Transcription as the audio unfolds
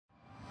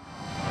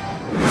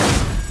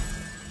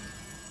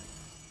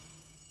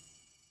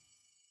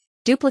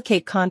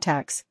Duplicate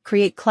contacts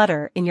create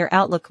clutter in your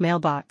Outlook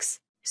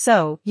mailbox.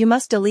 So, you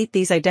must delete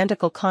these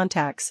identical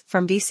contacts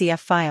from VCF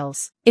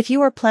files. If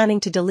you are planning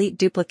to delete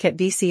duplicate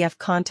VCF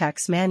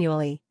contacts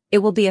manually, it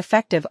will be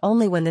effective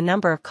only when the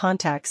number of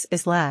contacts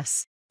is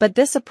less. But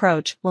this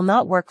approach will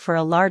not work for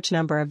a large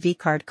number of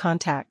vCard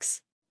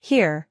contacts.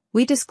 Here,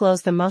 we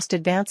disclose the most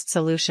advanced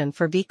solution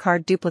for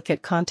vCard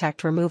duplicate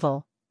contact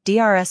removal,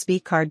 DRS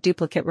vCard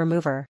Duplicate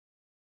Remover.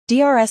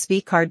 DRS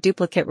vCard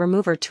Duplicate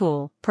Remover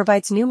tool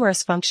provides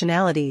numerous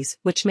functionalities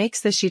which makes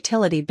this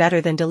utility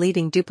better than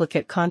deleting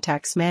duplicate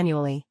contacts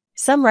manually.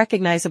 Some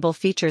recognizable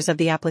features of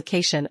the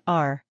application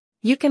are: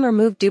 you can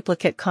remove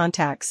duplicate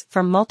contacts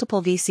from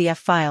multiple VCF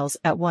files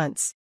at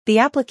once. The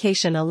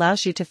application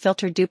allows you to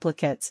filter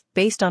duplicates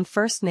based on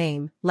first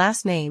name,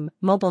 last name,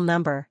 mobile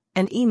number,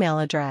 and email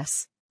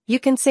address. You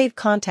can save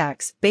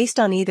contacts based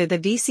on either the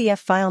VCF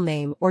file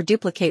name or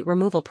duplicate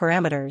removal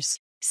parameters.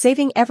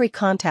 Saving every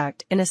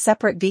contact in a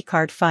separate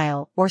vCard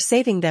file or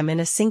saving them in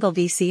a single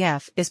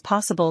VCF is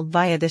possible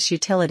via this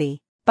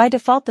utility. By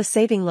default, the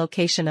saving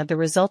location of the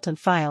resultant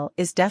file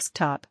is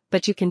desktop,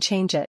 but you can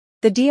change it.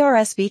 The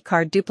DRS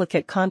vCard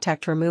Duplicate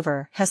Contact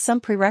Remover has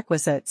some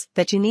prerequisites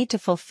that you need to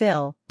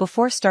fulfill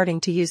before starting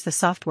to use the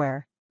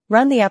software.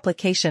 Run the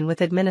application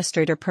with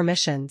administrator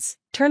permissions.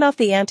 Turn off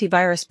the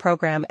antivirus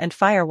program and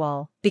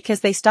firewall because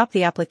they stop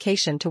the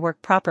application to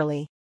work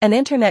properly. An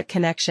internet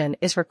connection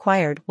is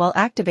required while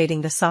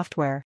activating the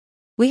software.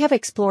 We have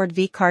explored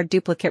vCard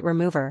Duplicate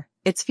Remover,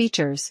 its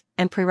features,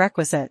 and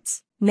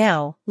prerequisites.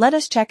 Now, let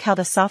us check how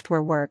the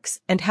software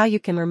works and how you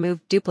can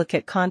remove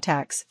duplicate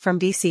contacts from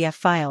VCF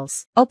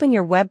files. Open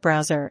your web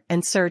browser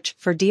and search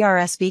for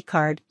DRS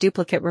vCard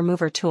Duplicate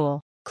Remover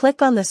tool.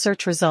 Click on the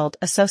search result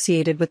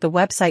associated with the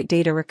website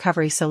Data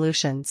Recovery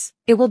Solutions.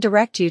 It will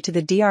direct you to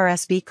the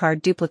DRS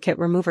vCard Duplicate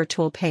Remover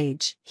tool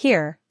page.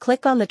 Here,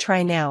 click on the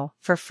Try Now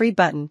for Free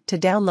button to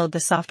download the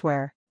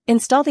software.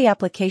 Install the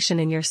application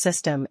in your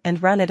system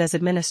and run it as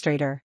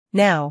administrator.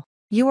 Now,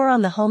 you are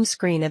on the home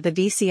screen of the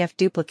VCF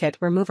Duplicate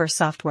Remover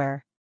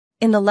software.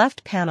 In the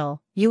left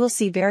panel, you will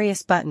see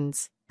various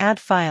buttons: Add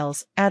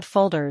Files, Add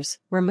Folders,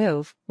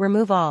 Remove,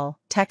 Remove All,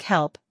 Tech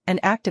Help, and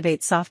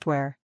Activate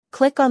Software.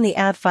 Click on the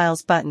Add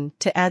Files button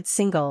to add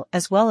single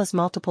as well as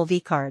multiple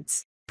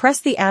vCards. Press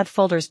the Add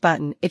Folders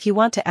button if you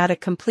want to add a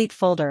complete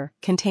folder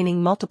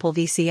containing multiple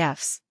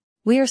VCFs.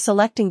 We are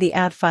selecting the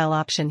Add File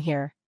option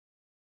here,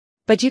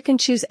 but you can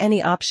choose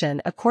any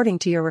option according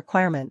to your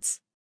requirements.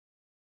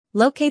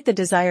 Locate the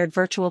desired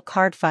virtual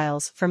card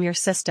files from your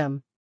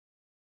system.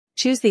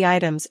 Choose the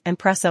items and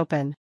press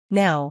Open.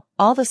 Now,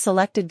 all the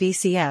selected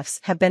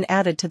VCFs have been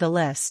added to the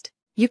list.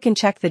 You can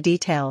check the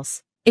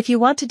details. If you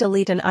want to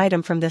delete an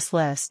item from this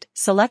list,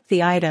 select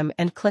the item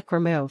and click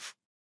Remove.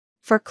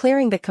 For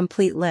clearing the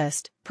complete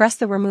list, press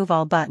the Remove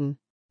All button.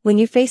 When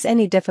you face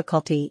any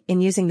difficulty in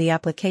using the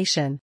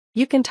application,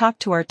 you can talk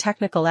to our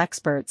technical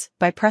experts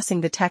by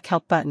pressing the Tech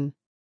Help button.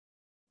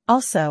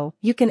 Also,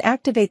 you can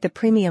activate the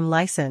premium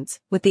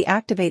license with the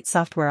Activate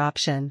Software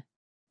option.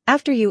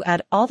 After you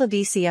add all the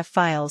VCF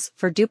files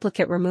for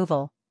duplicate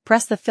removal,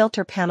 press the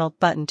Filter Panel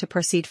button to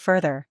proceed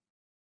further.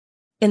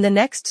 In the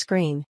next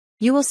screen,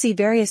 you will see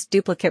various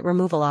duplicate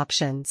removal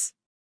options.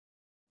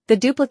 The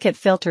duplicate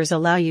filters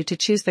allow you to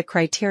choose the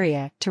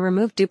criteria to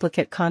remove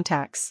duplicate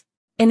contacts.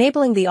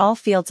 Enabling the All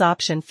Fields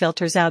option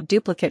filters out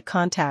duplicate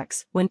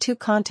contacts when two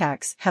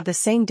contacts have the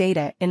same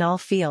data in all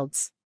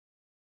fields.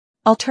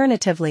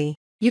 Alternatively,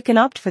 you can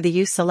opt for the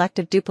Use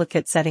Selective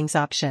Duplicate Settings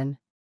option.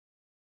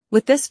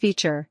 With this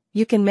feature,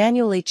 you can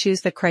manually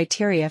choose the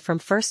criteria from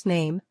first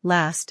name,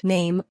 last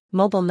name,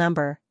 mobile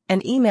number,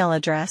 and email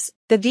address.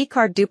 The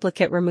vCard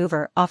Duplicate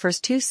Remover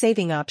offers two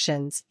saving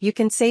options. You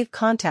can save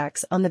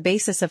contacts on the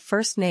basis of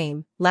first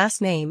name,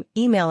 last name,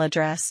 email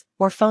address,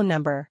 or phone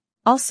number.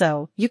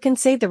 Also, you can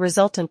save the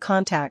resultant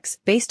contacts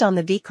based on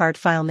the vCard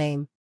file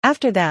name.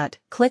 After that,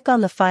 click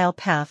on the File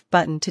Path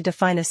button to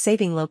define a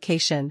saving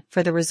location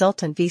for the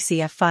resultant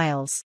VCF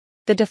files.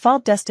 The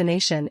default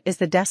destination is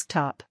the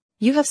desktop.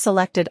 You have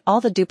selected all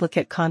the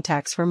duplicate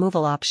contacts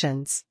removal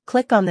options.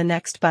 Click on the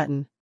Next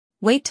button.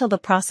 Wait till the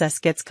process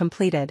gets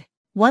completed.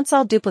 Once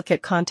all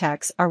duplicate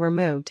contacts are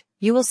removed,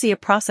 you will see a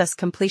process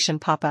completion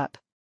pop up.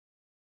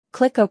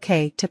 Click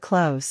OK to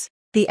close.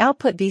 The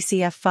output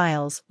VCF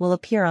files will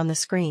appear on the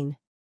screen.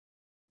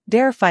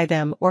 Verify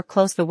them or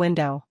close the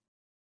window.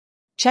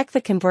 Check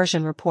the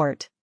conversion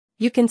report.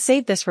 You can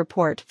save this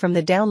report from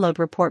the Download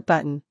Report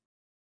button.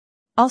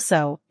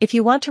 Also, if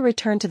you want to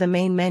return to the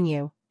main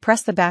menu,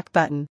 press the Back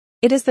button.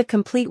 It is the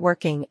complete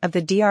working of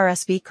the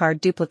DRS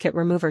vCard Duplicate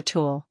Remover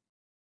tool.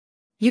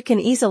 You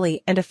can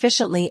easily and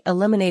efficiently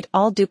eliminate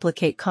all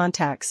duplicate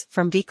contacts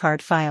from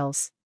vCard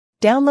files.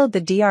 Download the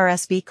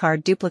DRS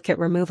vCard Duplicate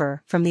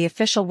Remover from the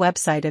official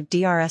website of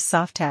DRS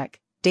Softtech,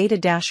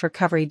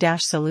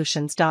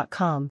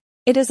 data-recovery-solutions.com.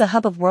 It is a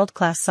hub of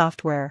world-class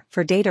software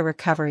for data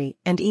recovery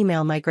and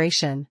email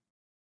migration.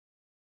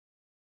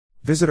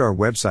 Visit our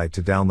website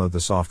to download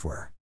the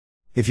software.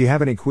 If you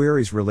have any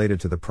queries related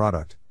to the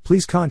product,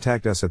 please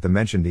contact us at the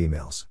mentioned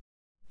emails.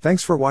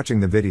 Thanks for watching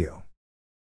the video.